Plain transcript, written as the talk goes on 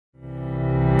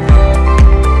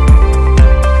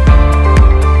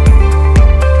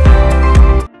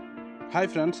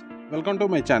friends, welcome to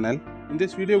my channel. In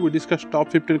this video we discuss top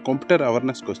 15 computer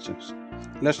awareness questions.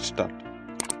 Let's start.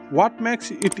 What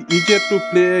makes it easier to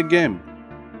play a game?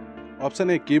 Option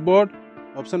A keyboard,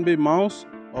 option B mouse,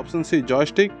 option C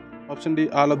joystick, option D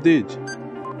all of these.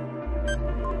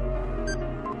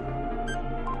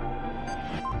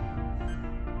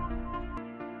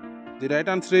 The right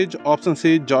answer is option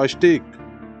C joystick.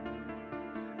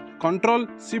 Ctrl,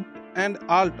 Shift and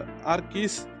Alt are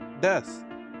keys dash.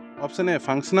 Option A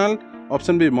functional,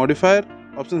 option B modifier,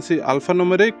 option C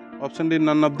alphanumeric, option D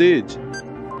none of these.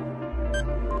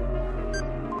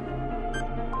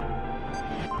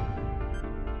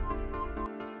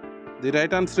 The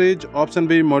right answer is option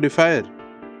B modifier.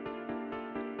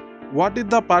 What is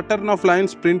the pattern of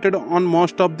lines printed on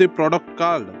most of the product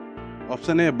called?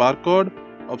 Option A barcode,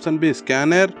 option B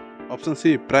scanner, option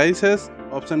C prices,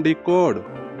 option D code.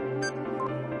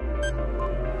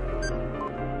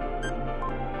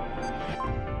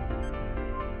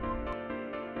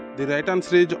 The right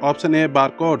answer is option A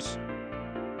barcodes.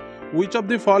 Which of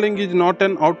the following is not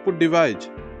an output device?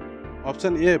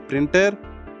 Option A printer,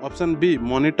 option B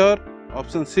monitor,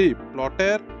 option C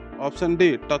plotter, option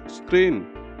D touch screen.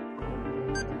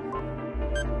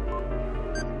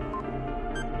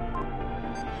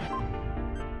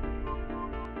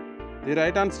 The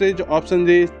right answer is option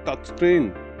D touch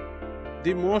screen.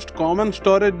 The most common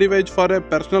storage device for a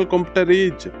personal computer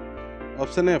is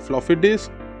option A floppy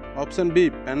disk, option B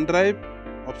pen drive,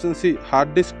 option C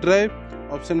hard disk drive,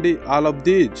 option D all of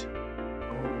these.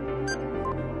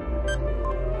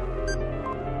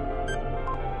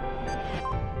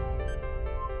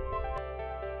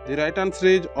 The right answer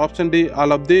is option D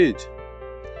all of these.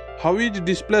 How is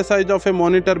display size of a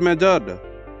monitor measured?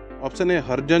 Option A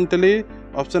horizontally,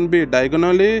 option B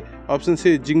diagonally, option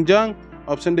C zigzag,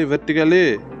 option D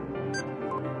vertically.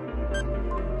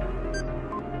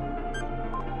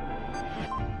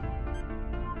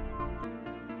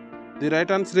 The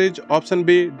right answer is option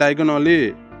B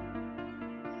diagonally.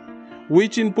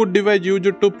 Which input device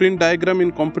used to print diagram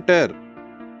in computer?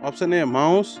 Option A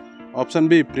mouse, option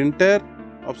B printer,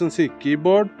 option C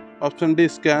keyboard, option D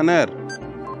scanner.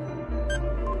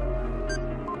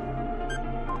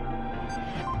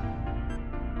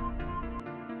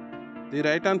 The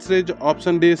right answer is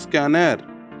option D scanner.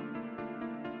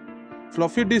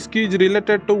 Floppy disk is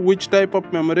related to which type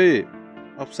of memory?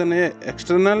 Option A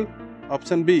external,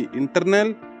 option B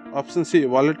internal, option C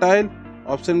volatile,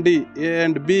 option D A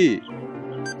and B.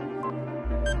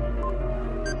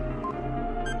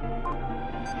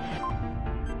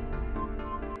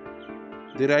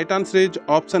 The right answer is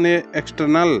option A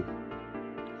external.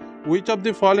 Which of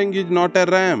the following is not a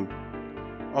RAM?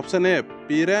 Option A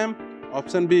PRAM,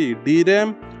 option B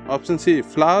DRAM, option C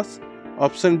flash,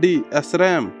 option D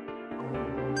SRAM.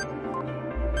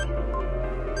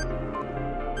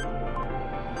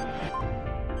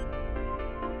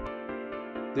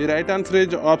 The right answer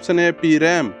is option A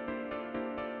PRAM.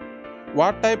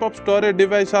 What type of storage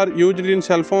device are used in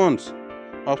cell phones?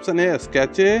 Option A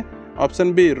cache,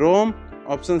 option B ROM,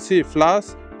 option C flash,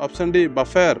 option D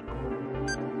buffer.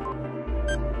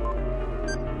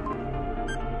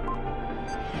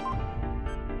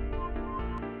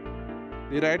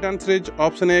 The right answer is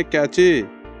option A cache.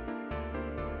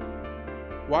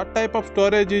 What type of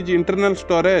storage is internal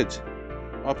storage?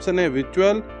 Option A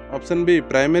virtual, option B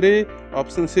primary,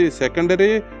 option C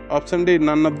secondary, option D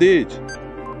none of these.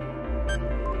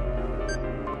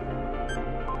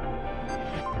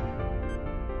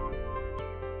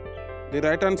 The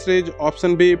right answer is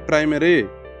option B primary.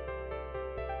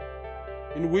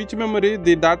 In which memory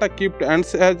the data kept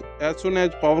ends as soon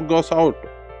as power goes out?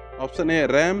 Option A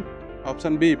RAM,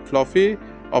 option B floppy,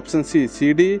 option C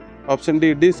CD, option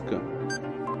D disk.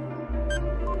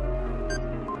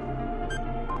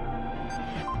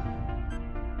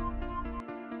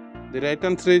 The right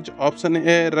answer is option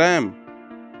A RAM.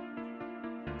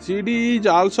 CD is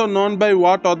also known by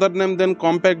what other name than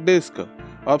compact disc?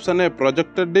 Option A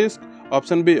projector disc,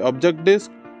 option B object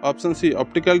disc, option C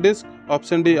optical disc,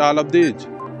 option D all of these.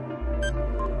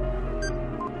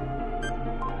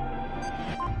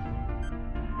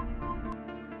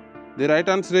 The right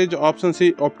answer is option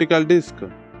C optical disc.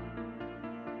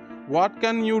 What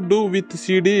can you do with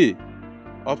CD?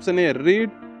 Option A read,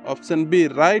 option B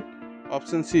write,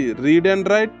 option C read and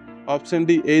write, option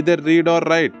D either read or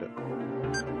write.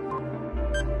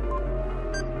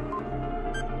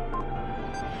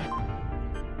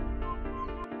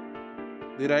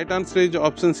 The right answer is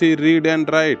option C read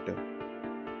and write.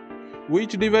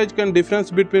 Which device can difference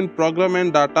between program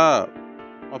and data?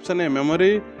 Option A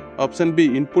memory, option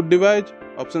B input device,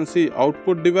 option C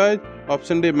output device,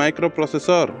 option D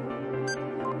microprocessor.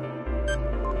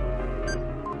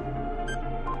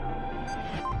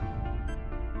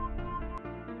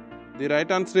 The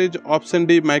right answer is option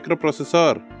D,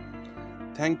 microprocessor.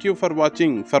 Thank you for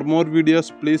watching. For more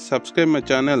videos, please subscribe my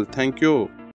channel. Thank you.